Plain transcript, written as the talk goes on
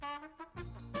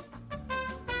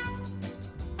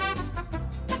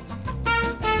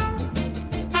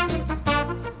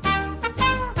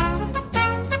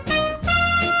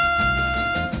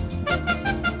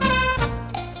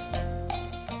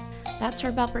It's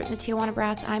Herb Alpert in the Tijuana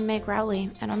Brass. I'm Meg Rowley,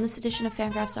 and on this edition of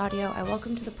Fangraphs Audio, I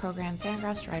welcome to the program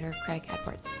Fangraphs writer Craig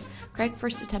Edwards. Craig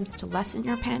first attempts to lessen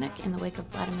your panic in the wake of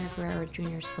Vladimir Guerrero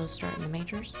Jr.'s slow start in the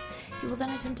majors. He will then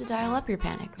attempt to dial up your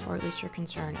panic, or at least your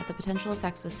concern, at the potential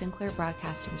effects of Sinclair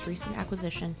Broadcasting's recent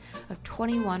acquisition of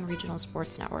 21 regional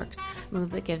sports networks, a move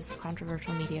that gives the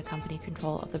controversial media company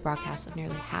control of the broadcast of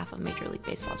nearly half of Major League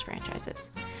Baseball's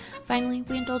franchises. Finally,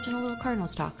 we indulge in a little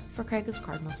Cardinals talk, for Craig is a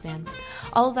Cardinals fan.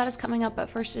 All of that is coming up, but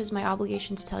first it is my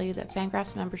obligation to tell you that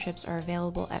Fangraphs memberships are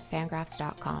available at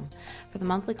fangraphs.com. For the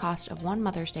monthly cost of one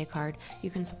Mother's Day card, you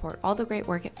can support all the great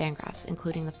work at Fangraphs,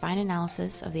 including the fine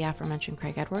analysis of the aforementioned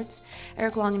Craig Edwards,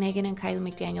 Eric Longenhagen and Kylie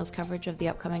McDaniel's coverage of the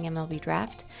upcoming MLB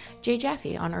draft, Jay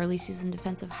Jaffe on early season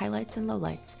defensive highlights and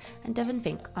lowlights, and Devin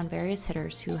Fink on various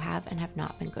hitters who have and have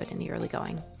not been good in the early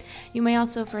going. You may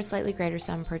also, for a slightly greater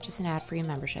sum, purchase an ad-free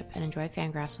membership and enjoy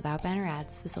Fangraphs without banner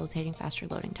ads, facilitating faster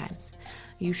loading times.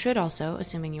 You should also,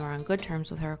 assuming you are on good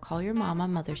terms with her, call your mom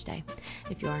on Mother's Day.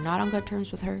 If you are not on good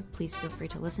terms with her, please feel free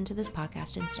to listen to this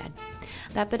podcast instead.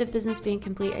 That bit of business being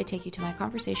complete, I take you to my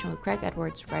conversation with Craig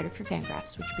Edwards, writer for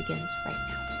Fangraphs, which begins right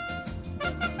now.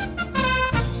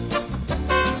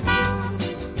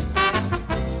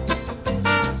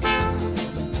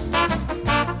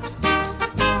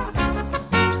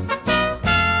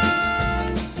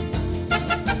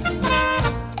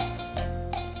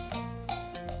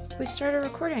 We started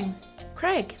recording.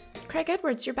 Craig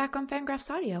Edwards, you're back on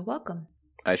Fangraphs Audio. Welcome.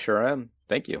 I sure am.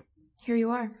 Thank you. Here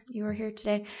you are. You are here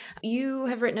today. You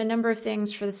have written a number of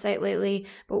things for the site lately,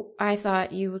 but I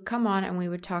thought you would come on and we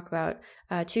would talk about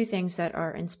two things that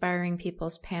are inspiring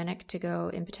people's panic to go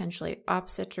in potentially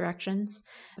opposite directions.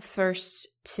 First,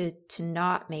 to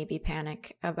not maybe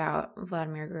panic about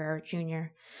Vladimir Guerrero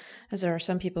Jr., as there are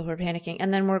some people who are panicking.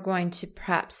 And then we're going to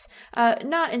perhaps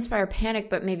not inspire panic,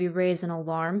 but maybe raise an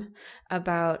alarm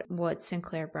about what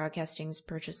Sinclair Broadcasting's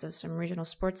purchase of some regional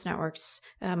sports networks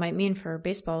might mean for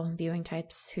baseball viewing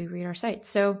types who read our site.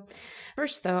 So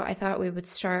first, though, I thought we would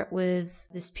start with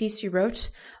this piece you wrote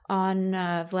on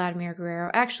Vladimir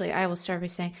Guerrero. Actually, I will start by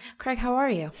saying, Craig, how are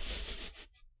you?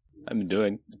 I'm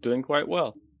doing quite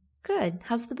well. Good.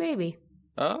 How's the baby?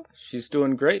 She's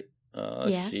doing great.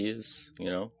 Yeah. She is,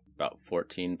 about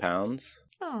 14 pounds.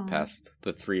 Oh. Past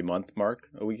the 3-month mark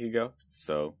a week ago.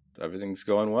 So everything's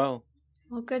going well.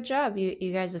 Well, good job.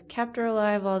 You guys have kept her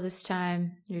alive all this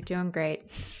time. You're doing great.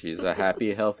 She's a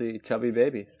happy, healthy, chubby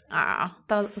baby.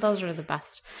 Those are the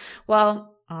best.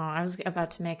 Well, I was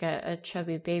about to make a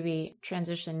chubby baby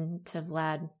transition to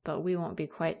Vlad, but we won't be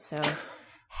quite so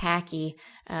hacky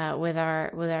with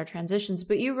our transitions.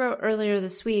 But you wrote earlier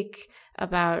this week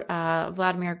about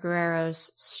Vladimir Guerrero's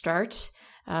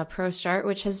pro start,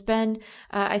 which has been,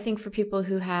 I think, for people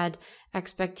who had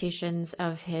expectations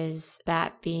of his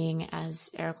bat being, as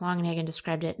Eric Longenhagen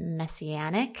described it,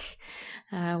 messianic,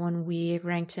 when we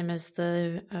ranked him as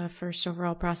the first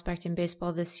overall prospect in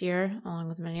baseball this year, along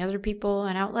with many other people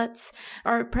and outlets,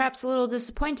 are perhaps a little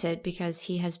disappointed because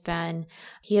he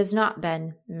has not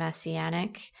been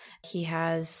messianic. He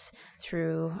has,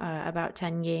 through about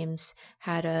 10 games,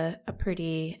 had a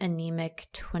pretty anemic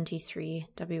 23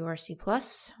 WRC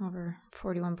plus over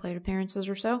 41 plate appearances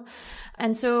or so.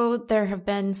 And so there have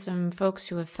been some folks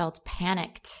who have felt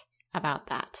panicked about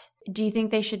that. Do you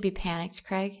think they should be panicked,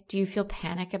 Craig? Do you feel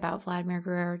panic about Vladimir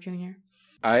Guerrero Jr.?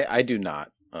 I do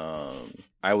not.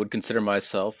 I would consider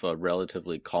myself a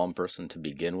relatively calm person to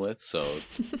begin with, so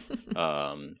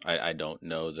I don't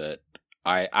know that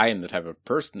I am the type of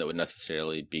person that would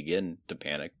necessarily begin to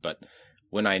panic, but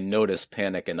when I notice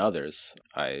panic in others,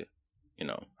 I'm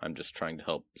just trying to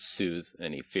help soothe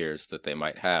any fears that they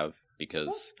might have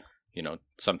because,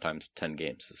 sometimes 10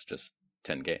 games is just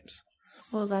 10 games.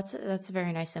 Well, that's a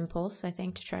very nice impulse, I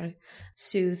think, to try to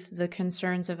soothe the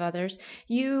concerns of others.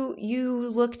 You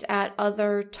looked at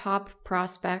other top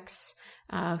prospects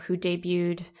who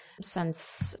debuted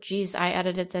since, I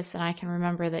edited this and I can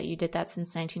remember that you did that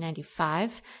since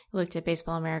 1995. You looked at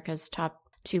Baseball America's top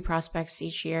 2 prospects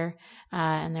each year,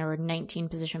 and there were 19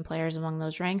 position players among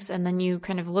those ranks. And then you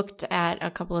kind of looked at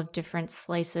a couple of different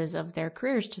slices of their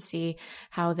careers to see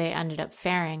how they ended up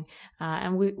faring.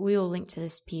 And we will link to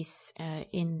this piece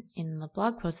in the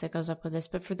blog post that goes up with this.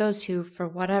 But for those who, for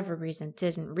whatever reason,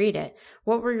 didn't read it,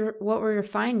 what were your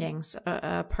findings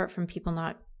apart from people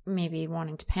not maybe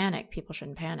wanting to panic? People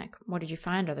shouldn't panic. What did you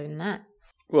find other than that?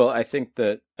 Well, I think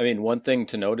that, one thing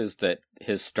to note is that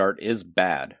his start is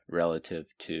bad relative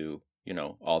to,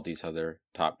 all these other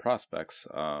top prospects.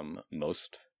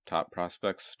 Most top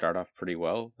prospects start off pretty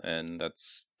well, and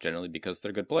that's generally because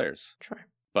they're good players. Sure.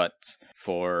 But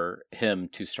for him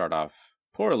to start off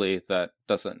poorly, that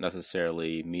doesn't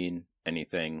necessarily mean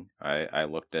anything. I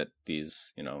looked at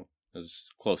these, as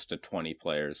close to 20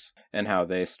 players and how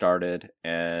they started,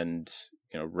 and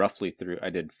roughly through, I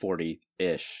did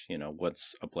 40-ish.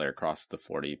 Once a player crossed the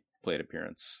 40 plate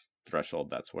appearance threshold,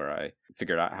 that's where I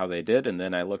figured out how they did, and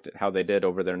then I looked at how they did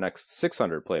over their next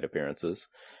 600 plate appearances,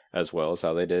 as well as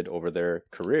how they did over their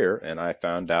career, and I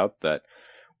found out that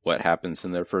what happens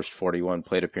in their first 41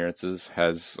 plate appearances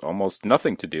has almost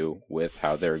nothing to do with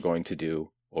how they're going to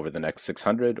do over the next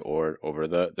 600 or over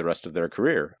the rest of their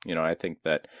career. I think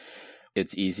that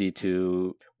it's easy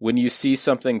to, when you see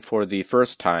something for the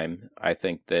first time, I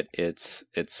think that it's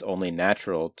only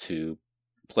natural to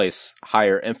place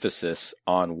higher emphasis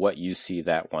on what you see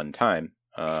that one time.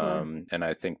 Sure. And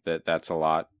I think that that's a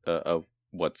lot of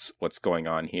what's going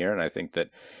on here. And I think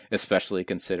that, especially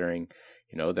considering,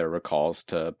 there were calls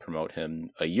to promote him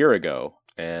a year ago,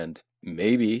 and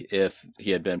maybe if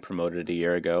he had been promoted a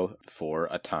year ago for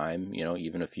a time,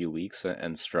 even a few weeks,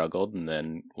 and struggled and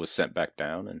then was sent back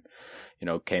down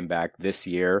and, came back this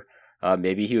year,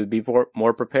 maybe he would be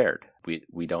more prepared.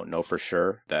 We don't know for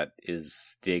sure. That is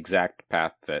the exact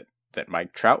path that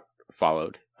Mike Trout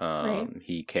followed. Right.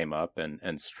 He came up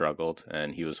and struggled,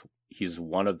 and he's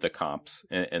one of the comps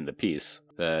in the piece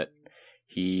that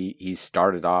he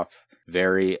started off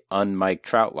very un-Mike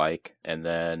Trout-like, and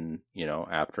then,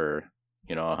 after,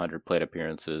 100 plate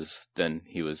appearances, then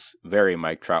he was very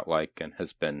Mike Trout-like and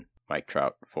has been Mike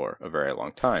Trout for a very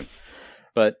long time.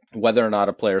 But whether or not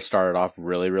a player started off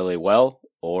really, really well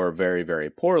or very, very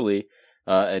poorly,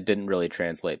 it didn't really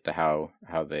translate to how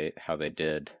they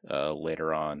did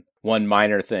later on. One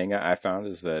minor thing I found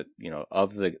is that,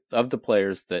 of the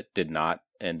players that did not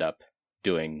end up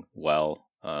doing well,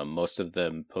 most of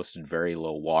them posted very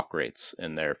low walk rates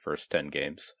in their first 10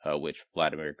 games, which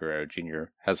Vladimir Guerrero Jr.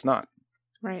 has not.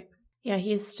 Right. Yeah,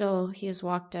 he has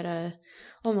walked at a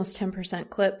almost 10%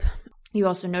 clip. You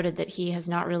also noted that he has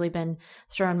not really been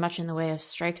thrown much in the way of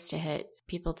strikes to hit.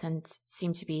 People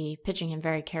seem to be pitching him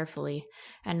very carefully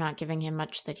and not giving him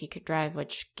much that he could drive,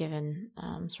 which, given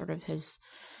sort of his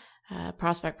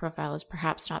prospect profile, is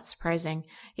perhaps not surprising.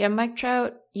 Yeah, Mike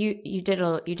Trout, you did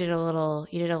a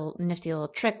nifty little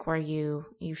trick where you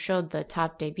showed the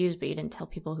top debuts, but you didn't tell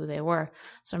people who they were.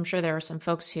 So I'm sure there were some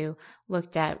folks who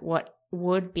looked at what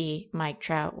would be Mike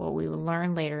Trout, what we would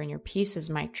learn later in your piece is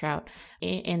Mike Trout,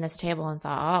 in this table, and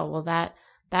thought, oh, well, that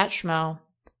schmo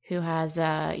who has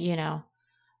a 21%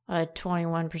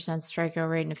 strikeout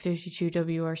rate and a 52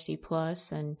 WRC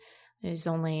plus and is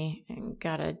only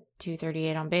got a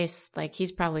 238 on base, like,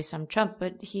 he's probably some chump,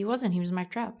 but he wasn't. He was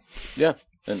Mike Trout. Yeah,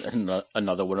 and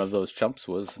another one of those chumps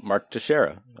was Mark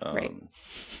Teixeira. Right.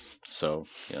 So,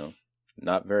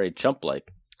 not very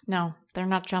chump-like. No, they're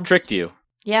not chumps. Tricked you.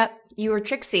 Yeah, you were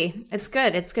tricksy. It's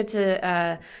good. It's good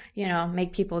to,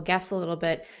 make people guess a little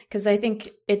bit, because I think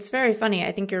it's very funny.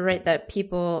 I think you're right that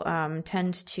people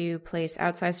tend to place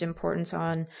outsized importance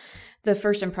on the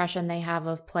first impression they have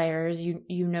of players.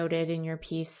 You noted in your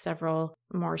piece several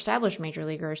more established major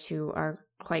leaguers who are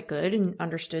quite good and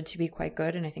understood to be quite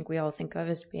good, and I think we all think of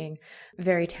as being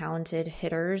very talented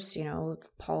hitters,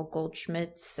 Paul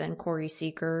Goldschmidts and Corey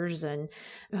Seekers and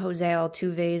Jose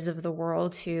Altuves of the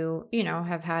world, who,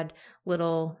 have had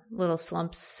little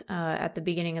slumps at the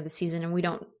beginning of the season, and we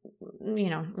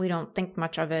don't think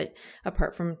much of it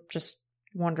apart from just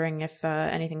wondering if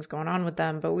anything's going on with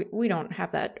them, but we don't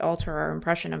have that alter our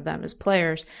impression of them as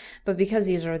players. But because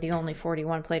these are the only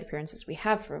 41 plate appearances we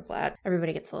have for Vlad,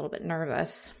 everybody gets a little bit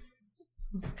nervous.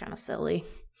 It's kind of silly.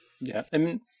 Yeah, I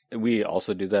mean, we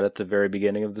also do that at the very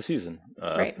beginning of the season,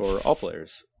 right, for all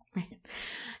players. Right.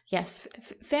 Yes.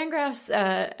 Fangraphs,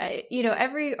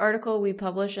 every article we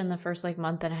publish in the first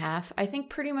month and a half, I think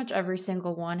pretty much every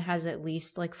single one has at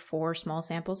least 4 small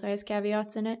sample size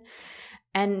caveats in it.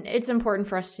 And it's important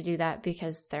for us to do that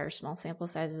because they're small sample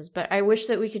sizes. But I wish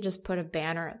that we could just put a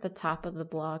banner at the top of the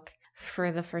blog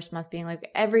for the first month being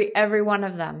every one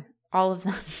of them, all of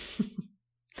them.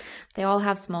 They all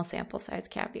have small sample size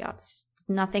caveats.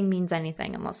 Nothing means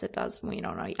anything unless it does. We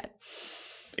don't know yet.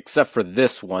 Except for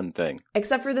this one thing.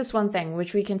 Except for this one thing,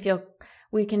 which we can feel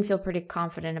pretty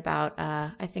confident about.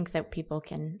 I think that people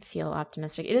can feel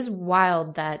optimistic. It is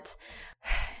wild that,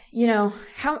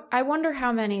 I wonder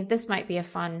how many. This might be a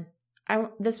fun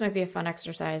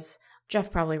exercise.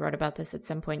 Jeff probably wrote about this at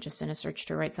some point just in a search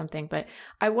to write something. But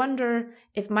I wonder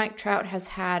if Mike Trout has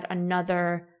had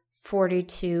another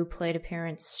 42 plate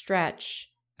appearance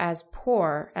stretch as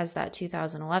poor as that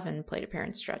 2011 plate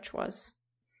appearance stretch was.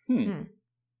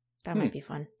 That might be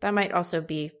fun. That might also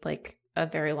be a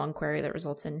very long query that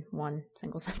results in one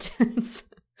single sentence.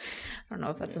 don't know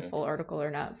if that's a full article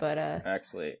or not, but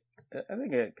actually, I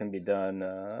think it can be done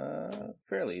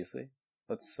fairly easily.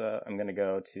 I'm going to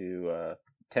go to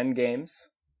 10 games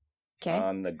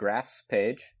on the graphs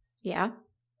page. Yeah.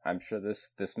 I'm sure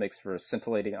this makes for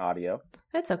scintillating audio.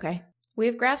 That's okay. We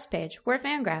have graphs page. We're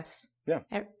Fangraphs. Yeah.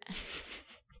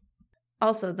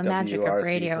 Also, the magic of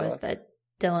radio WRC+. is that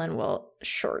Dylan will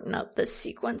shorten up this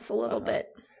sequence a little bit.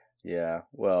 Yeah.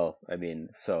 Well, I mean,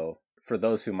 so for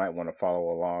those who might want to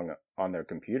follow along on their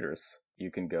computers,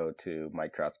 you can go to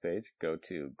Mike Trout's page, go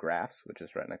to graphs, which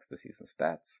is right next to season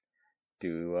stats,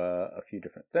 do a few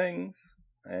different things,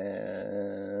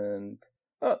 and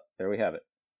there we have it.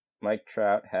 Mike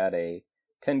Trout had a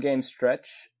 10-game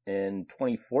stretch in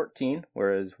 2014,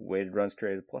 whereas weighted runs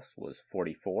created plus was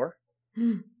 44.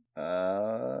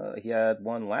 He had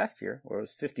one last year where it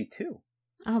was 52.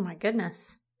 Oh my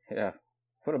goodness. Yeah.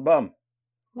 What a bum.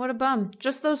 What a bum.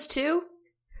 Just those two?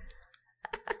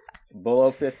 Below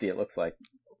 50, it looks like.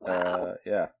 Wow.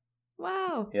 Yeah.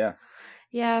 Wow. Yeah.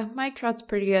 Yeah, Mike Trout's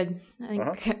pretty good.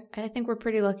 I think we're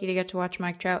pretty lucky to get to watch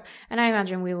Mike Trout, and I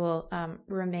imagine we will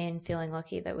remain feeling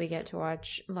lucky that we get to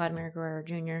watch Vladimir Guerrero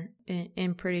Jr.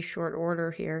 in pretty short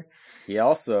order here. He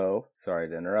also, sorry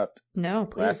to interrupt. No,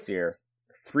 please. Last year,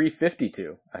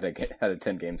 352 had a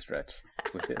 10-game stretch,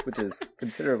 which is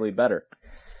considerably better.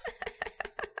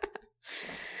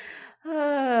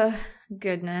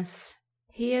 Goodness.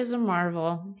 He is a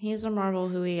marvel. He's a marvel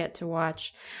who we get to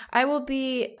watch. I will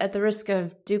be, at the risk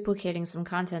of duplicating some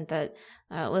content that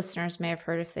listeners may have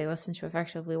heard if they listen to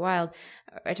Effectively Wild.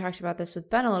 I talked about this with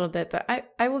Ben a little bit, but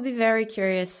I will be very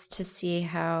curious to see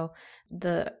how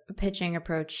the pitching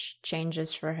approach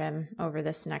changes for him over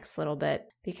this next little bit.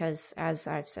 Because as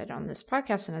I've said on this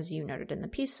podcast, and as you noted in the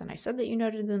piece, and I said that you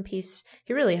noted in the piece,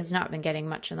 he really has not been getting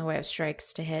much in the way of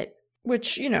strikes to hit,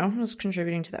 which, was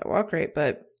contributing to that walk rate,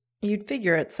 but you'd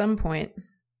figure at some point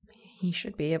he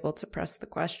should be able to press the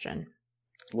question.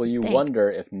 Well, you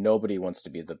wonder if nobody wants to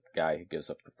be the guy who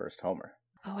gives up the first homer.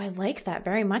 Oh, I like that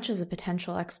very much as a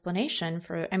potential explanation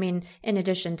for, in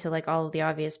addition to like all of the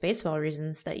obvious baseball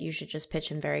reasons that you should just pitch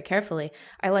him very carefully.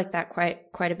 I like that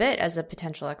quite a bit as a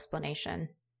potential explanation.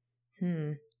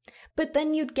 But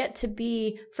then you'd get to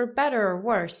be, for better or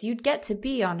worse, you'd get to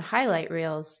be on highlight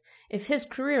reels. If his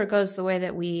career goes the way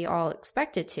that we all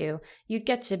expect it to, you'd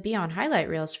get to be on highlight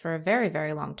reels for a very,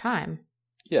 very long time.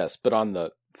 Yes, but on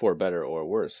the for better or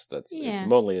worse, it's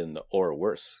mostly in the or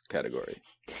worse category.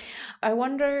 I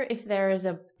wonder if there is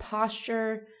a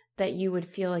posture that you would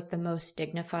feel like the most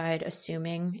dignified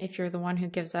assuming if you're the one who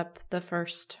gives up the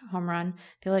first home run.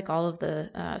 I feel like all of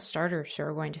the starters who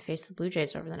are going to face the Blue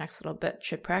Jays over the next little bit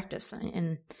should practice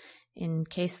in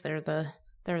case they're the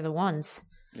ones.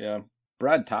 Yeah.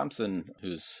 Brad Thompson,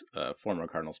 who's a former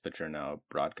Cardinals pitcher, now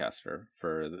broadcaster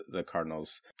for the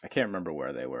Cardinals. I can't remember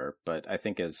where they were, but I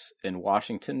think is in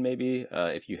Washington maybe.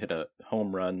 If you hit a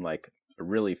home run like a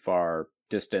really far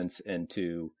distance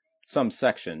into some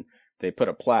section, they put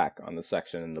a plaque on the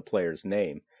section and the player's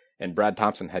name. And Brad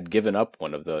Thompson had given up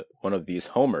one of these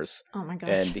homers. Oh my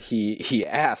gosh! And he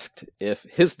asked if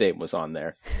his name was on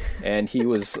there, and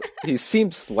he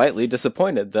seemed slightly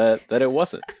disappointed that it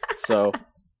wasn't. So.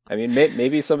 I mean,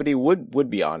 maybe somebody would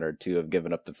be honored to have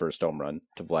given up the first home run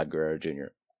to Vlad Guerrero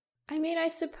Jr. I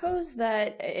suppose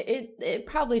that it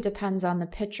probably depends on the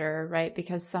pitcher, right?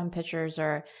 Because some pitchers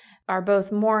are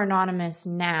both more anonymous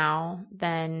now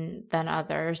than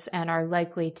others, and are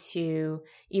likely to,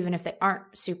 even if they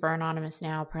aren't super anonymous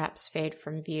now, perhaps fade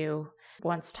from view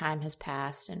once time has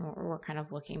passed and we're kind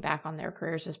of looking back on their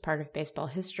careers as part of baseball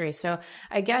history. So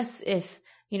I guess if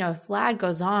Vlad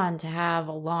goes on to have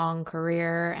a long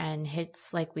career and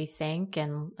hits like we think,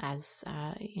 and as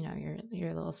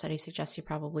your little study suggests he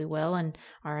probably will, and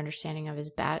our understanding of his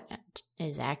bat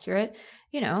is accurate,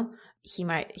 he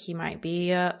might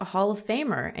be a Hall of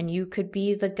Famer, and you could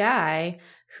be the guy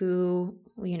who,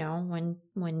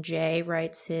 when Jay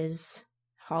writes his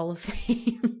Hall of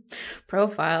Fame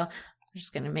profile, I'm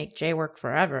just going to make Jay work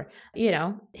forever.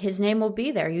 His name will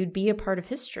be there. You'd be a part of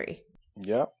history.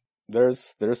 Yep.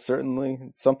 There's certainly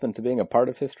something to being a part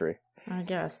of history. I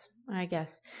guess.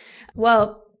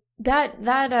 Well, that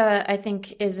I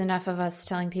think is enough of us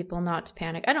telling people not to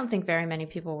panic. I don't think very many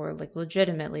people were like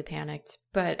legitimately panicked,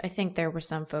 but I think there were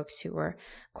some folks who were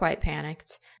quite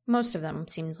panicked. Most of them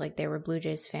seems like they were Blue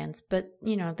Jays fans, but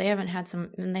they haven't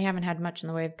had much in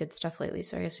the way of good stuff lately,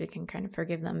 so I guess we can kind of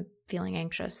forgive them feeling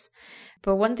anxious.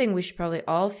 But one thing we should probably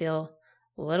all feel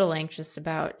a little anxious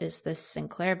about is this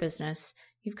Sinclair business.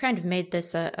 You've kind of made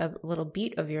this a little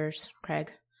beat of yours,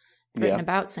 Craig. Written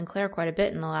about Sinclair quite a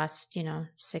bit in the last,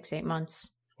 6-8 months.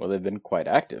 Well, they've been quite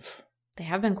active. they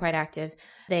have been quite active.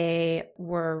 They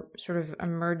were sort of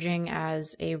emerging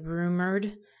as a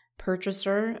rumored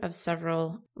purchaser of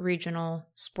several regional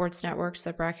sports networks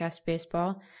that broadcast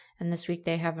baseball. And this week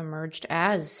they have emerged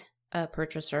as a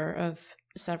purchaser of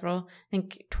several, I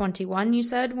think 21 you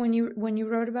said when you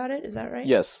wrote about it. Is that right?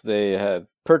 Yes, they have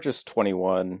purchased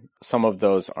 21. Some of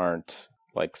those aren't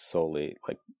like solely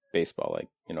like baseball, like,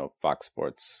 Fox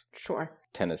Sports, Sure.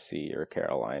 Tennessee or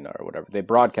Carolina or whatever. They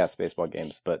broadcast baseball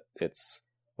games, but it's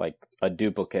like a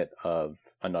duplicate of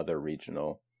another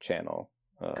regional channel.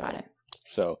 Got it.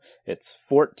 So it's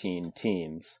 14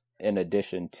 teams in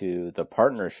addition to the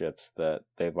partnerships that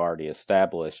they've already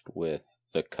established with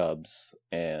the Cubs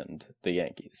and the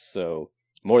Yankees. So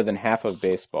more than half of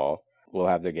baseball will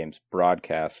have their games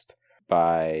broadcast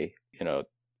by,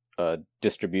 a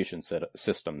distribution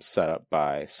system set up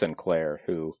by Sinclair,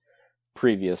 who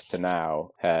previous to now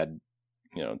had,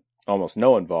 almost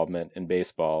no involvement in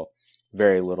baseball,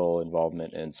 very little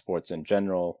involvement in sports in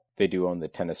general. They do own the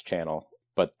Tennis Channel,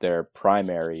 but their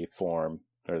primary form,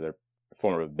 or their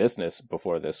form of business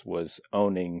before this, was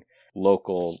owning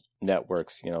local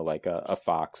networks, like a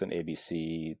Fox and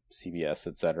ABC, CBS,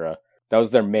 etc. That was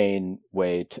their main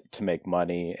way to make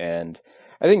money. And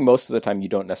I think most of the time you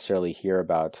don't necessarily hear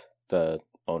about the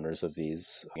owners of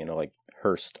these, like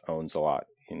Hearst owns a lot,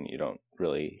 and you don't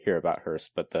really hear about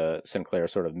Hearst, but the Sinclair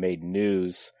sort of made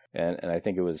news. And I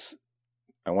think it was,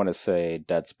 I want to say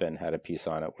Deadspin had a piece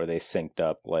on it where they synced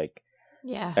up like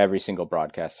every single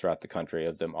broadcast throughout the country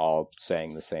of them all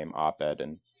saying the same op-ed.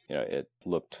 And, it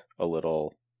looked a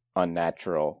little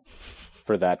unnatural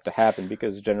for that to happen,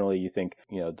 because generally you think,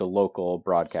 the local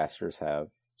broadcasters have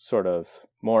sort of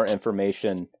more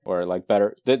information, or like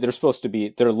better, they're supposed to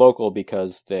be, they're local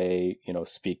because they,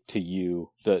 speak to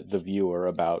you, the viewer,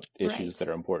 about issues that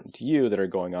are important to you, that are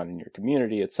going on in your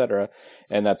community, etc.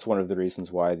 And that's one of the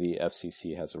reasons why the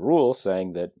FCC has a rule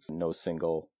saying that no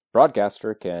single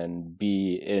broadcaster can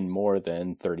be in more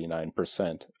than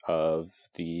 39% of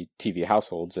the TV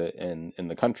households in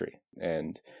the country.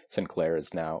 And Sinclair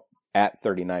is now at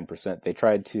 39%. They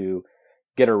tried to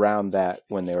get around that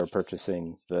when they were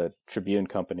purchasing the Tribune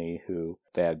Company, who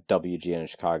they had WGN in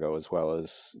Chicago, as well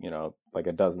as, like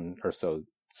a dozen or so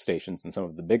stations in some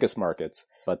of the biggest markets.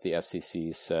 But the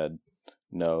FCC said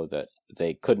no, that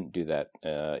they couldn't do that,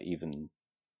 even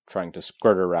trying to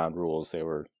skirt around rules. They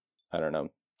were,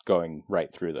 going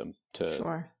right through them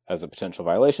as a potential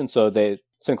violation. So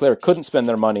Sinclair couldn't spend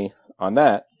their money on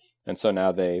that. And so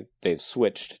now they've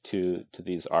switched to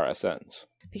these RSNs.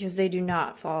 Because they do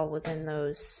not fall within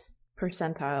those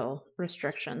percentile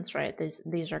restrictions, right?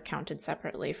 These are counted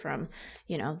separately from,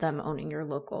 them owning your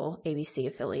local ABC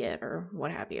affiliate or what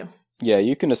have you. Yeah,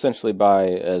 you can essentially buy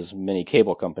as many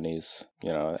cable companies,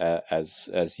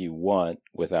 as you want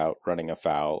without running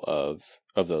afoul of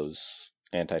those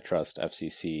antitrust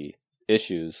FCC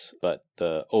issues. But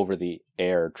the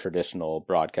over-the-air traditional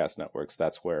broadcast networks,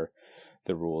 that's where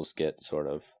the rules get sort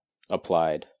of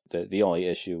applied. The only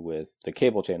issue with the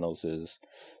cable channels is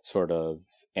sort of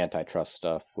antitrust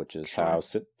stuff, which is how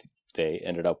they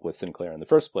ended up with Sinclair in the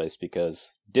first place,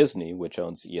 because Disney, which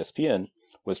owns ESPN,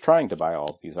 was trying to buy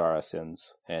all of these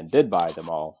RSNs and did buy them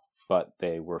all, but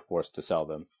they were forced to sell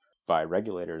them by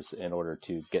regulators in order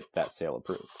to get that sale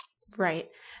approved. Right.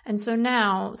 And so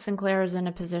now Sinclair is in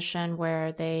a position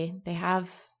where they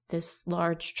have this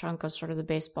large chunk of sort of the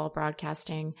baseball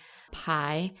broadcasting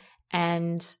pie,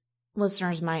 and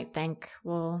listeners might think,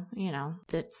 well,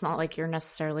 it's not like you're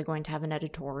necessarily going to have an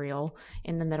editorial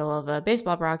in the middle of a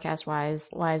baseball broadcast. Why is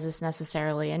this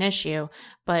necessarily an issue?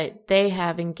 But they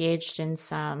have engaged in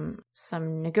some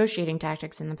negotiating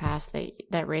tactics in the past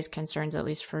that raise concerns, at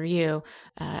least for you,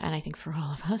 and I think for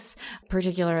all of us,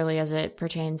 particularly as it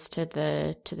pertains to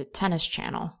the Tennis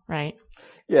Channel, right?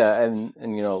 Yeah, and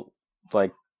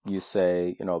like you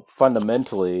say,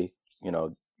 fundamentally,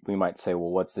 we might say,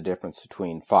 well, what's the difference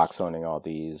between Fox owning all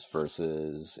these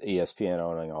versus ESPN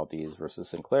owning all these versus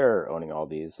Sinclair owning all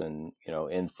these? And,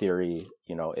 in theory,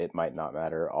 it might not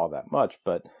matter all that much.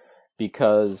 But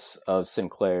because of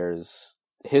Sinclair's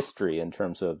history in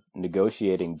terms of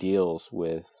negotiating deals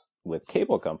with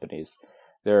cable companies,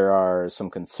 there are some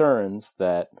concerns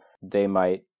that they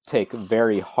might take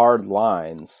very hard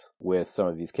lines with some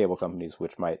of these cable companies,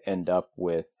 which might end up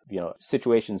with,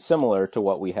 situations similar to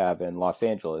what we have in Los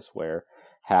Angeles, where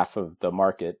half of the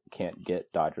market can't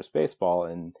get Dodgers baseball.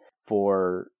 And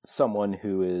for someone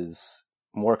who is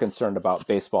more concerned about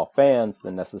baseball fans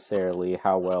than necessarily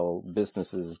how well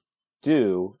businesses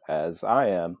do, as I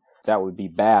am, that would be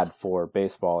bad for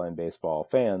baseball and baseball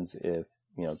fans if,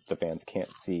 the fans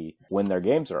can't see when their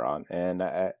games are on. And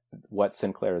what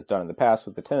Sinclair has done in the past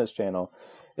with the Tennis Channel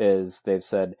is they've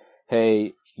said,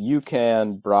 hey, you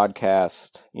can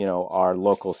broadcast, our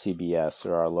local CBS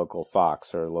or our local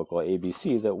Fox or local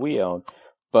ABC that we own,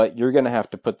 but you're going to have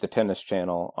to put the Tennis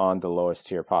Channel on the lowest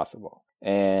tier possible.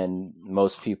 And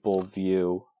most people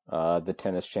view the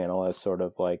Tennis Channel as sort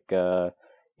of like, a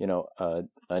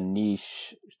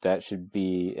niche that should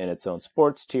be in its own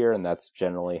sports tier, and that's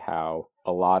generally how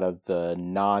a lot of the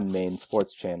non-main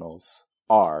sports channels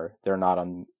are. They're not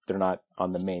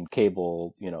on the main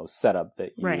cable, setup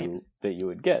that you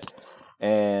would get.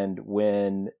 And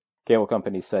when cable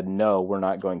companies said, no, we're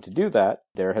not going to do that,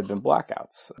 there had been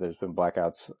blackouts. There's been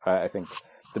blackouts. I think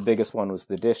the biggest one was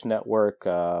the Dish Network.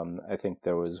 I think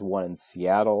there was one in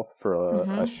Seattle for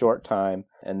a short time.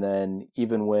 And then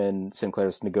even when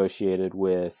Sinclair's negotiated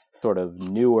with sort of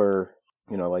newer,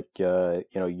 your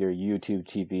YouTube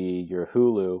TV, your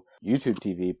Hulu, YouTube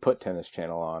TV put Tennis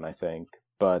Channel on, I think.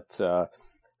 But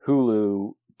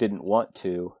Hulu didn't want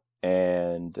to.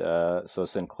 And so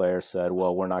Sinclair said,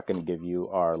 well, we're not going to give you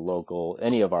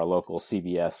any of our local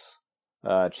CBS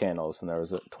channels, and there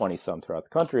was 20-some throughout the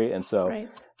country. And so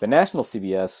the national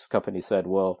CBS company said,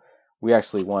 well, we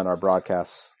actually want our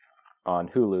broadcasts on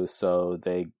Hulu, so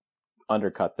they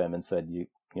undercut them and said,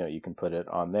 you can put it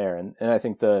on there. And I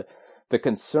think the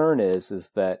concern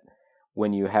is that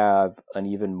when you have an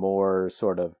even more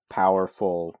sort of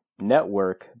powerful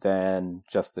network than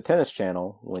just the Tennis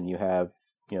Channel, when you have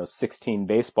 16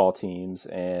 baseball teams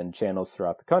and channels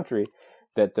throughout the country,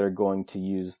 that they're going to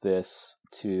use this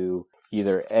to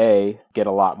either A, get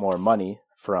a lot more money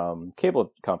from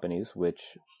cable companies,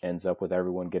 which ends up with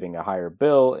everyone getting a higher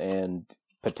bill and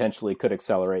potentially could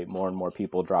accelerate more and more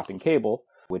people dropping cable,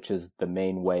 which is the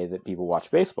main way that people watch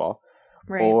baseball.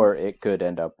 Right. Or it could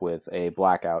end up with a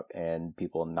blackout and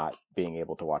people not being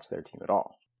able to watch their team at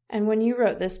all. And when you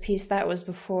wrote this piece, that was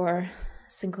before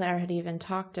Sinclair had even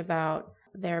talked about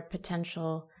their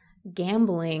potential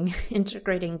gambling,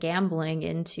 integrating gambling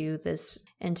into this,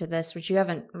 which you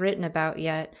haven't written about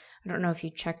yet. I don't know if you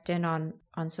checked in on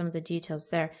some of the details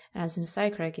there. And as an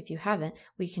aside, Craig, if you haven't,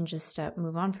 we can just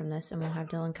move on from this and we'll have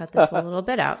Dylan cut this whole little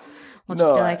bit out. We'll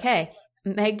just be like, hey,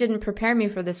 Meg didn't prepare me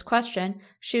for this question.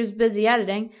 She was busy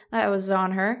editing. That was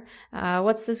on her.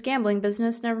 What's this gambling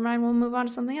business? Never mind. We'll move on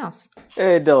to something else.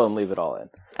 Hey, Dylan, leave it all in.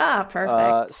 Ah,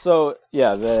 perfect. So,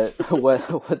 yeah,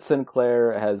 what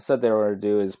Sinclair has said they were going to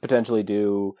do is potentially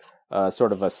do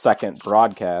sort of a second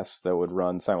broadcast that would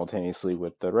run simultaneously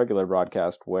with the regular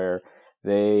broadcast, where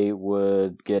they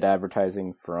would get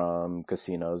advertising from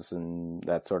casinos and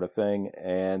that sort of thing,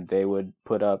 and they would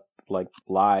put up like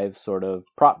live sort of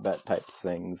prop bet type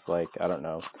things, like, I don't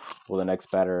know, will the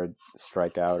next batter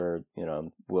strike out, or,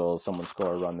 will someone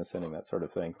score a run this inning, that sort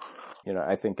of thing.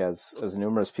 I think as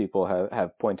numerous people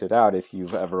have pointed out, if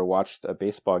you've ever watched a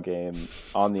baseball game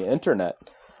on the internet,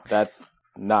 that's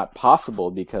not possible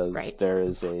because there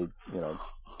is a,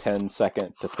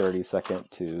 10-second to 30-second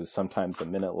to sometimes a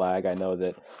minute lag. I know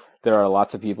that there are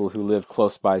lots of people who live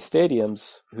close by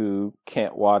stadiums who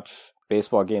can't watch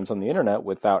baseball games on the internet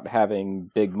without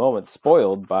having big moments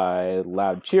spoiled by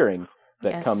loud cheering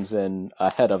that comes in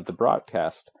ahead of the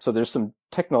broadcast. So there's some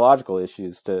technological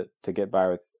issues to get by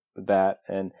with that.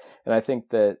 And I think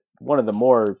that one of the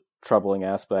more troubling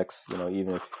aspects,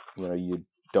 even if, you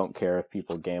don't care if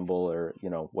people gamble or,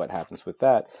 what happens with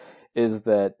that, is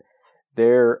that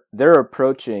they're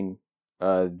approaching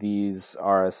these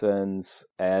RSNs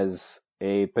as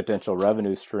a potential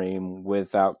revenue stream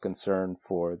without concern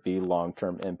for the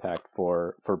long-term impact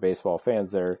for baseball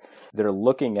fans. They're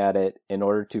looking at it in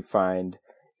order to find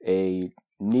a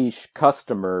niche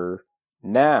customer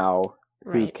now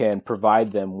who can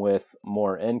provide them with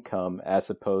more income, as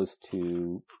opposed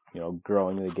to,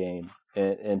 growing the game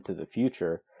into the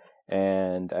future.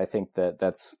 And I think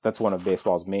that's one of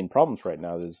baseball's main problems right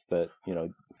now, is that,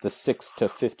 the 6 to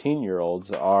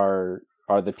 15-year-olds are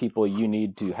the people you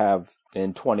need to have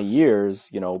in 20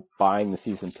 years, buying the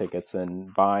season tickets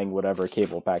and buying whatever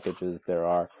cable packages there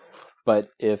are. But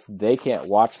if they can't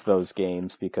watch those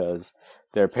games because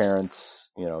their parents,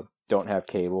 don't have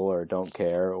cable or don't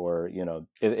care, or,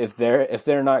 if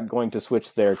they're not going to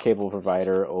switch their cable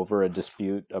provider over a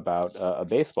dispute about a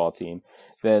baseball team,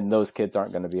 then those kids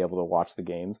aren't going to be able to watch the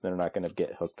games. They're not going to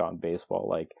get hooked on baseball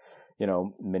like,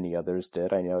 many others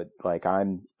did. I know, like,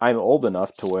 I'm old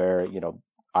enough to where,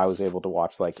 I was able to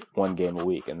watch like one game a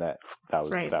week, and that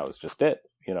was just it.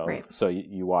 Right. So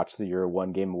you watch your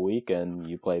one game a week and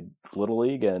you play Little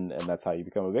League and that's how you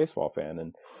become a baseball fan.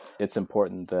 And it's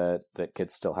important that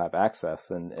kids still have access,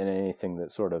 and anything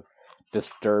that sort of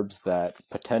disturbs that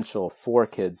potential for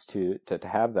kids to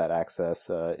have that access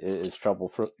is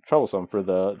troublesome for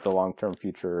the long-term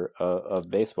future of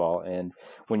baseball. And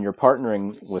when you're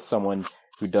partnering with someone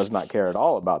who does not care at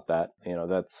all about that,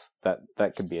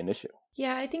 that could be an issue.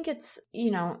 Yeah, I think it's,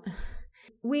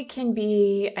 we can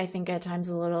be, I think at times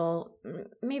a little,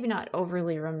 maybe not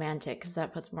overly romantic, because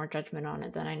that puts more judgment on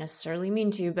it than I necessarily mean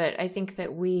to, but I think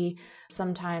that we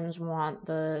sometimes want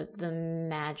the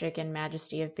magic and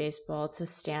majesty of baseball to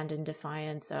stand in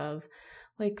defiance of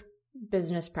like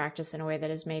business practice in a way that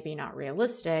is maybe not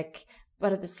realistic,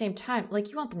 but at the same time,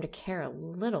 like you want them to care a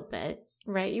little bit,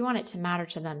 right? You want it to matter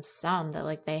to them some, that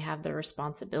like they have the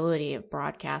responsibility of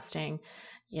broadcasting,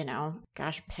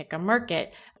 pick a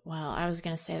market. Well, I was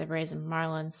going to say the Rays and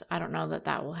Marlins. I don't know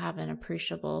that will have an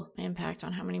appreciable impact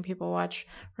on how many people watch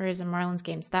Rays and Marlins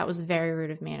games. That was very rude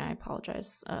of me, and I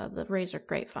apologize. The Rays are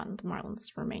great fun. The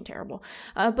Marlins remain terrible.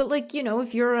 But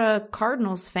if you're a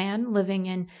Cardinals fan living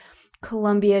in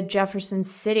Columbia, Jefferson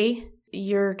City,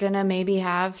 you're going to maybe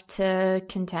have to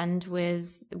contend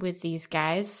with these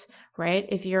guys, right?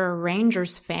 If you're a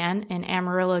Rangers fan in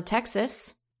Amarillo,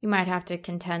 Texas, you might have to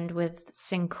contend with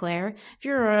Sinclair. If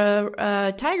you're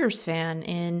a Tigers fan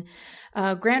in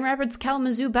Grand Rapids,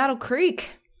 Kalamazoo, Battle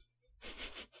Creek.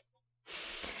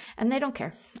 And they don't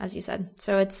care, as you said.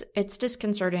 So it's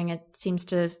disconcerting. It seems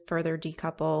to further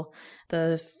decouple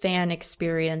the fan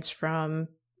experience from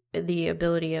the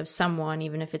ability of someone,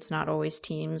 even if it's not always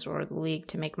teams or the league,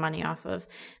 to make money off of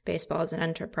baseball as an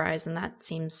enterprise. And that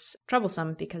seems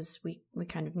troublesome because we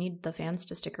kind of need the fans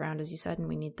to stick around, as you said, and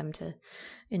we need them to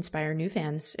inspire new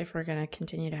fans if we're going to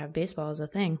continue to have baseball as a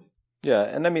thing. Yeah.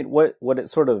 And I mean, what it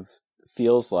sort of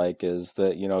feels like is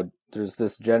that, there's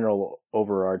this general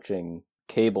overarching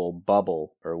cable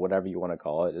bubble, or whatever you want to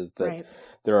call it, is that right.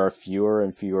 There are fewer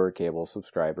and fewer cable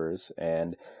subscribers,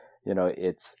 and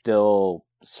it's still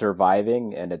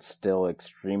surviving and it's still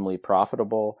extremely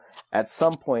profitable. At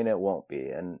some point it won't be,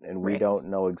 and we right.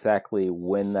 don't know exactly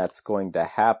when that's going to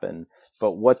happen.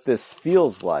 But what this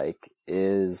feels like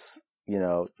is,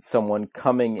 someone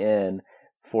coming in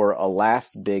for a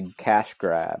last big cash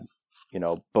grab,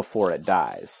 before it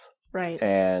dies. Right.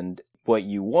 And what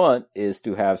you want is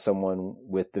to have someone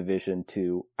with the vision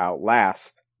to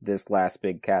outlast this last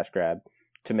big cash grab,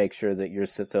 to make sure that you're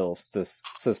still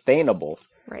sustainable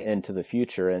right. into the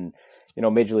future. And,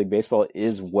 Major League Baseball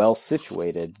is well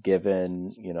situated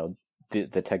given,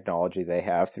 the technology they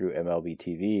have through MLB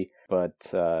TV,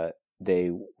 but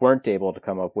they weren't able to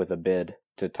come up with a bid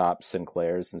to top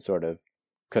Sinclair's and sort of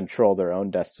control their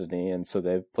own destiny. And so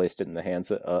they've placed it in the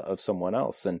hands of someone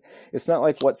else. And it's not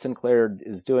like what Sinclair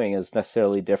is doing is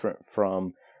necessarily different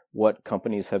from what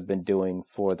companies have been doing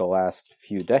for the last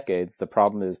few decades. The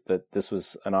problem is that this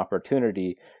was an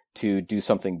opportunity to do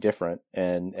something different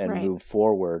and right. move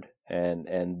forward.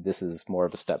 And this is more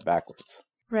of a step backwards.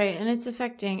 Right. And it's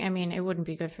affecting, it wouldn't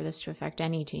be good for this to affect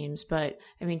any teams, but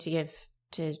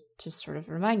to just sort of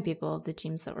remind people of the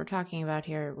teams that we're talking about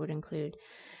here, it would include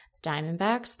the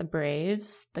Diamondbacks, the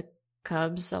Braves, the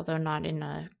Cubs, although not in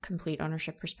a complete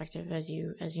ownership perspective, as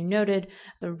you noted,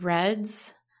 the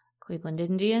Reds, Cleveland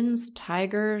Indians, the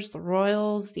Tigers, the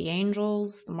Royals, the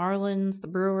Angels, the Marlins, the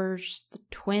Brewers, the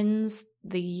Twins,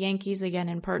 the Yankees, again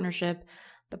in partnership,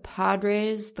 the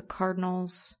Padres, the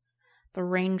Cardinals, the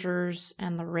Rangers,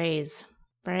 and the Rays.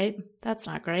 Right? That's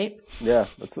not great. Yeah,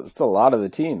 it's a lot of the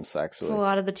teams, actually. It's a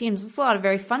lot of the teams. It's a lot of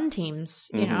very fun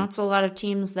teams. Mm-hmm. It's a lot of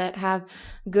teams that have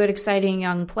good, exciting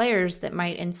young players that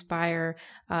might inspire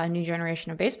a new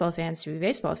generation of baseball fans to be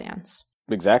baseball fans.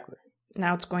 Exactly.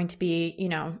 Now it's going to be,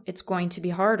 it's going to be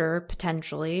harder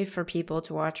potentially for people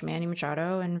to watch Manny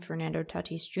Machado and Fernando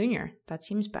Tatis Jr. That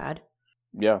seems bad.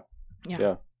 Yeah.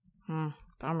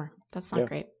 Bummer. That's not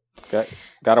great.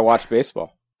 Got to watch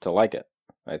baseball to like it,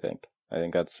 I think. I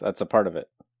think that's a part of it.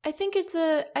 I think it's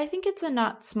a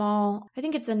not small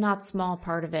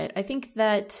part of it. I think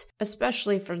that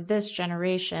especially for this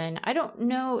generation, I don't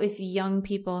know if young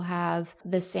people have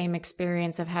the same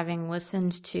experience of having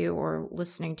listened to or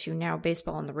listening to now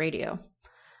baseball on the radio.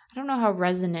 I don't know how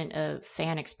resonant a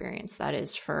fan experience that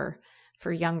is for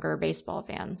younger baseball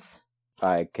fans.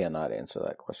 I cannot answer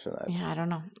that question. Yeah, I don't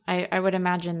know. I would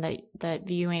imagine that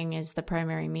viewing is the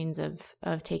primary means of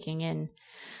taking in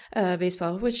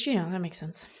baseball, which, that makes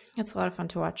sense. It's a lot of fun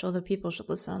to watch, although people should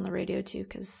listen on the radio too,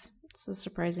 because it's a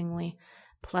surprisingly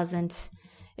pleasant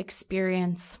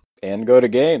experience. And go to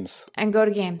games. And go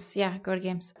to games. Yeah, go to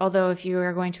games. Although if you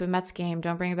are going to a Mets game,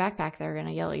 don't bring a backpack. They're going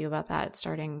to yell at you about that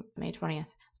starting May 20th.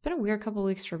 It's been a weird couple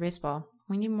weeks for baseball.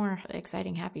 We need more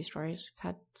exciting, happy stories. We've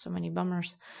had so many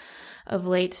bummers of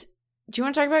late. Do you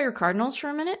want to talk about your Cardinals for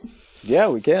a minute? Yeah,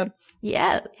 we can.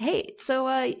 Yeah. Hey,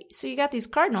 so you got these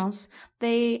Cardinals.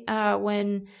 They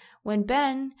when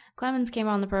Ben Clemens came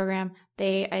on the program,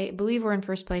 they, I believe, were in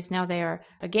first place. Now they are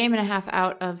a game and a half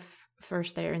out of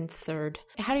first. They're in third.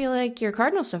 How do you like your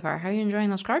Cardinals so far? How are you enjoying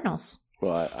those Cardinals?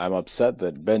 Well, I'm upset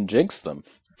that Ben jinxed them.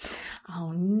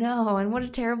 Oh no! And what a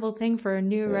terrible thing for a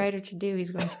new writer to do. He's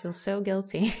going to feel so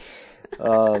guilty.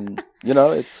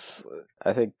 It's.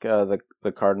 I think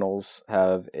the Cardinals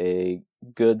have a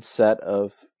good set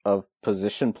of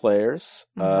position players.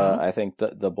 Mm-hmm. I think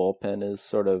that the bullpen is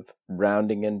sort of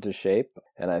rounding into shape,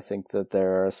 and I think that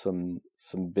there are some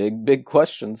big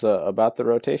questions about the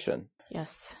rotation.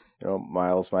 Yes.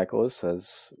 Miles Michaelis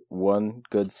has one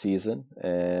good season,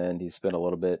 and he's been a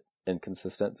little bit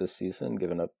inconsistent this season,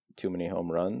 giving up too many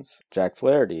home runs. Jack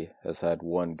Flaherty has had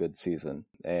one good season,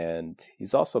 and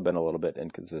he's also been a little bit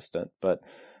inconsistent, but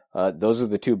those are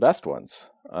the two best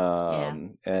ones.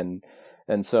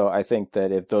 And so I think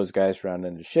that if those guys round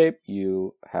into shape,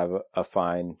 you have a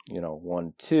fine,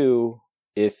 1-2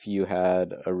 if you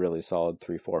had a really solid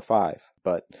 3-4-5.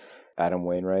 But Adam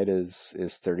Wainwright is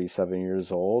 37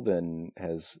 years old and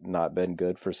has not been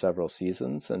good for several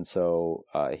seasons. And so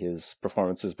his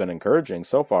performance has been encouraging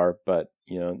so far, but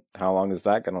how long is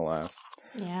that going to last?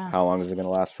 Yeah. How long is it going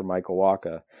to last for Michael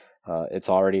Wacha? It's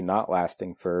already not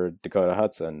lasting for Dakota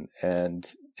Hudson. And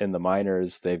in the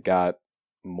minors, they've got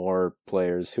more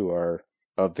players who are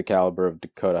of the caliber of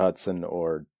Dakota Hudson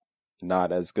or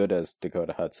not as good as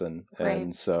Dakota Hudson. Right.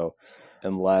 And so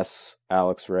unless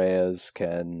Alex Reyes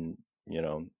can,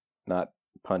 not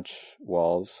punch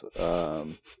walls,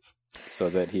 so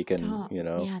that he can,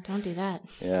 Yeah, don't do that.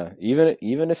 Yeah.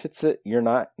 Even if it's you're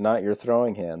not your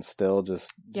throwing hand, just don't do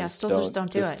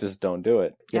it. Just don't do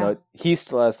it. Yeah. He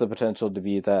still has the potential to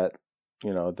be that,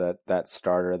 that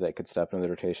starter that could step into the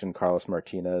rotation. Carlos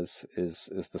Martinez is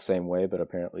the same way, but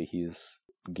apparently he's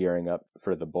gearing up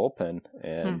for the bullpen.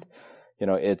 And,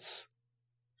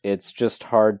 it's just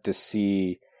hard to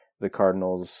see the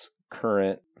Cardinals'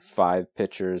 current 5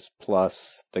 pitchers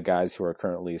plus the guys who are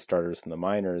currently starters in the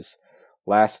minors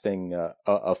lasting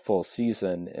a full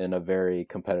season in a very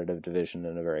competitive division,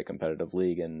 in a very competitive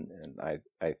league. And I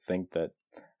think that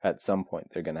at some point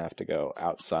they're going to have to go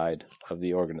outside of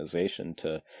the organization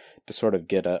to sort of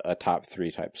get a top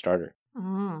 3 type starter.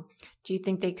 Mm. Do you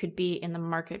think they could be in the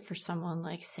market for someone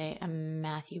like, say, a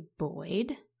Matthew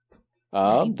Boyd?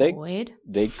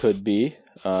 They could be.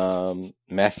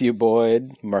 Matthew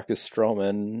Boyd, Marcus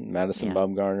Stroman, Madison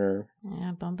Bumgarner.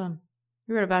 Yeah, Bum.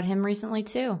 You wrote about him recently,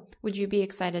 too. Would you be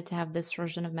excited to have this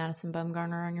version of Madison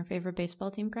Bumgarner on your favorite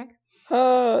baseball team, Craig?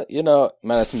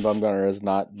 Madison Bumgarner has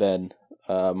not been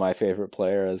my favorite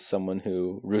player as someone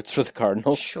who roots for the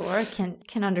Cardinals. Sure,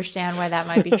 can understand why that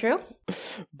might be true.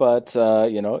 But,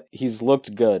 he's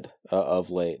looked good of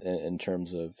late in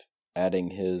terms of adding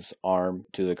his arm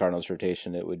to the Cardinals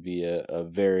rotation. It would be a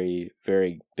very,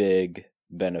 very big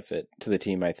benefit to the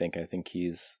team, I think. I think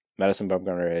Madison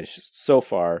Bumgarner has so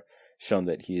far shown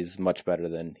that he's much better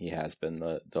than he has been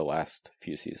the last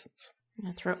few seasons.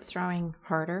 Throwing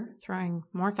harder, throwing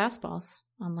more fastballs,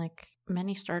 unlike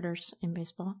many starters in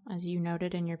baseball, as you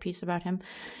noted in your piece about him.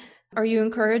 Are you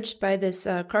encouraged by this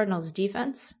Cardinals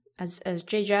defense? As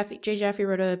Jay Jaffe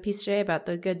wrote a piece today about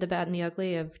the good, the bad, and the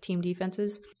ugly of team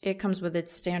defenses. It comes with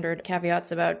its standard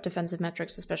caveats about defensive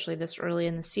metrics, especially this early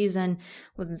in the season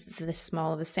with this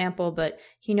small of a sample. But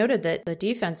he noted that the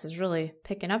defense is really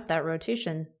picking up that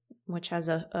rotation, which has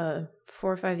a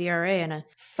 4.5 ERA and a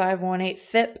 5.18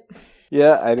 FIP.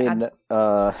 Yeah,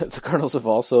 the Cardinals have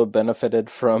also benefited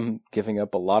from giving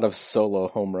up a lot of solo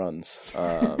home runs.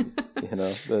 That's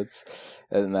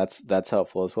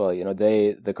helpful as well.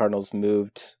 The Cardinals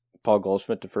moved Paul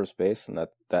Goldschmidt to first base, and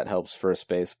that helps first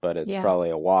base, but it's probably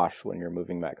a wash when you're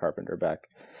moving Matt Carpenter back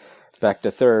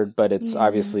to third. But it's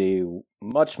obviously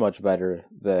much, much better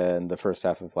than the first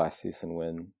half of last season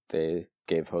when they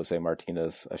gave Jose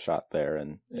Martinez a shot there,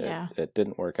 and it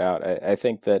didn't work out. I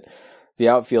think that the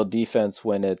outfield defense,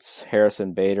 when it's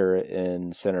Harrison Bader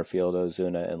in center field,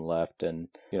 Ozuna in left, and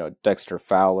Dexter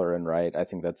Fowler in right, I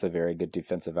think that's a very good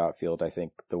defensive outfield. I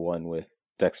think the one with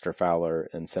Dexter Fowler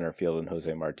in center field and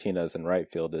Jose Martinez in right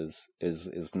field is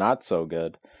not so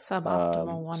good.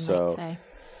 Suboptimal, one might say.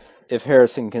 If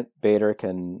Harrison Bader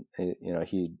can,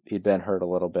 he'd been hurt a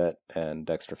little bit, and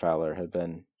Dexter Fowler had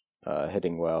been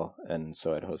hitting well, and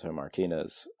so had Jose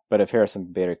Martinez. But if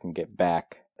Harrison Bader can get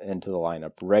back into the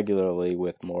lineup regularly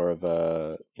with more of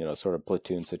a, sort of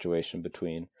platoon situation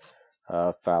between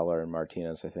Fowler and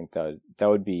Martinez. I think that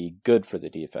would be good for the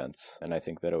defense, and I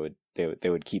think that they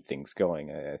would keep things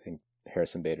going. I think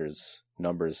Harrison Bader's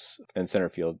numbers in center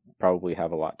field probably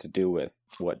have a lot to do with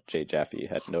what Jay Jaffe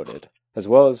had noted, as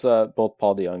well as both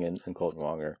Paul DeJong and Kolten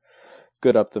Wong are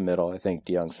good up the middle. I think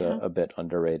DeJong's a bit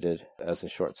underrated as a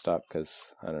shortstop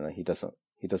because, I don't know, he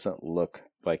doesn't look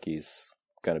like he's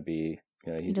going to be,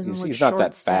 he's not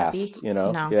that fast,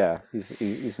 No. Yeah,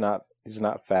 he's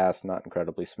not fast, not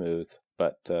incredibly smooth,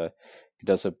 but he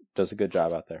does a good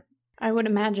job out there. I would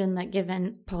imagine that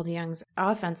given Paul DeJong's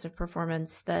offensive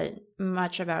performance, that not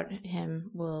much about him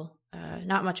will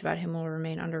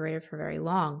remain underrated for very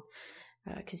long,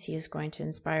 because he is going to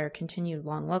inspire continued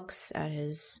long looks at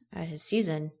his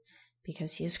season,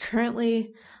 because he is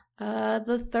currently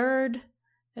the third,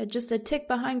 just a tick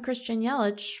behind Christian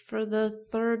Yelich for the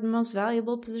third most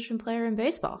valuable position player in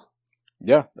baseball.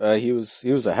 Yeah, he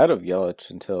was ahead of Yelich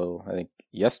until I think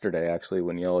yesterday, actually,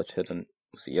 when Yelich hit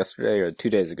was it yesterday or 2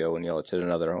 days ago when Yelich hit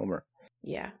another homer?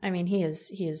 Yeah, I mean he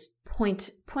is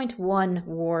 0.1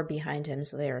 WAR behind him,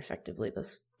 so they are effectively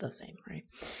the same, right?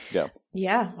 Yeah.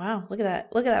 Yeah. Wow. Look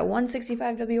at that.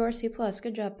 165 WRC plus.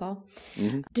 Good job, Paul.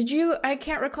 Mm-hmm. I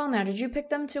can't recall now. Did you pick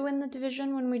them to win the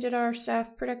division when we did our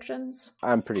staff predictions?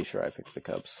 I'm pretty sure I picked the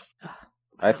Cubs.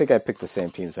 I think I pick the same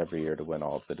teams every year to win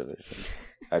all of the divisions.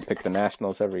 I pick the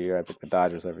Nationals every year. I pick the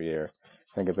Dodgers every year.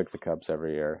 I think I pick the Cubs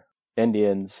every year.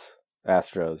 Indians,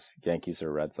 Astros, Yankees,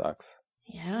 or Red Sox.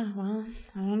 Yeah, well,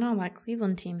 I don't know. That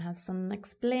Cleveland team has some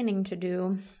explaining to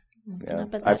do. Yeah,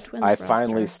 I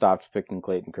finally stopped picking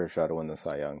Clayton Kershaw to win the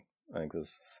Cy Young. I think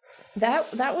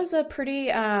that was a pretty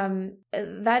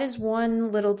that is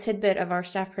one little tidbit of our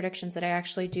staff predictions that I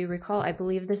actually do recall. I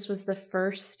believe this was the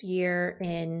first year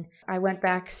I went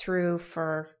back through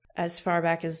for as far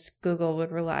back as Google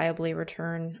would reliably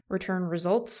return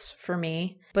results for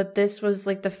me, but this was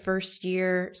like the first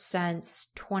year since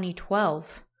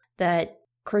 2012 that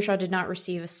Kershaw did not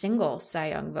receive a single Cy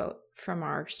Young vote from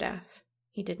our staff.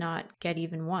 He did not get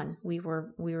even one. We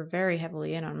were very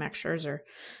heavily in on Max Scherzer,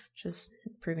 which is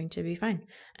proving to be fine.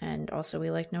 And also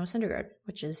we like Noah Syndergaard,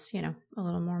 which is, a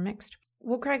little more mixed.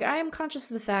 Well, Craig, I am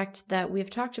conscious of the fact that we've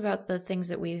talked about the things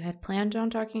that we had planned on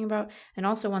talking about, and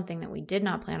also one thing that we did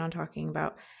not plan on talking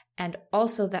about, and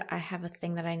also that I have a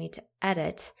thing that I need to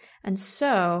edit. And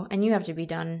you have to be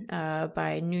done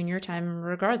by noon your time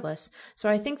regardless. So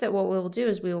I think that what we'll do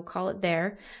is we will call it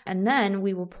there, and then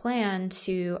we will plan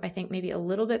to, I think maybe a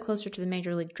little bit closer to the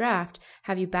Major League Draft,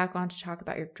 have you back on to talk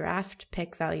about your draft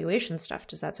pick valuation stuff.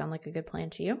 Does that sound like a good plan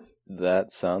to you?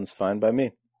 That sounds fine by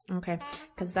me. Okay,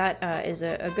 because that is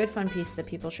a good fun piece that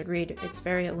people should read. It's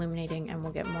very illuminating and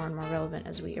will get more and more relevant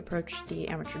as we approach the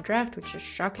amateur draft, which is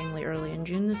shockingly early in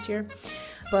June this year.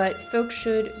 But folks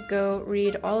should go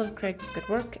read all of Craig's good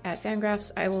work at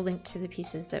Fangraphs. I will link to the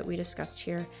pieces that we discussed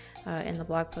here in the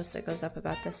blog post that goes up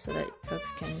about this so that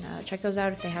folks can check those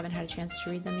out if they haven't had a chance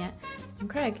to read them yet. And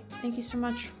Craig, thank you so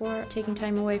much for taking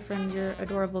time away from your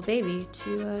adorable baby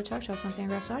to talk to us on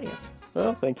Fangraphs Audio.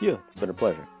 Well, thank you. It's been a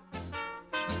pleasure.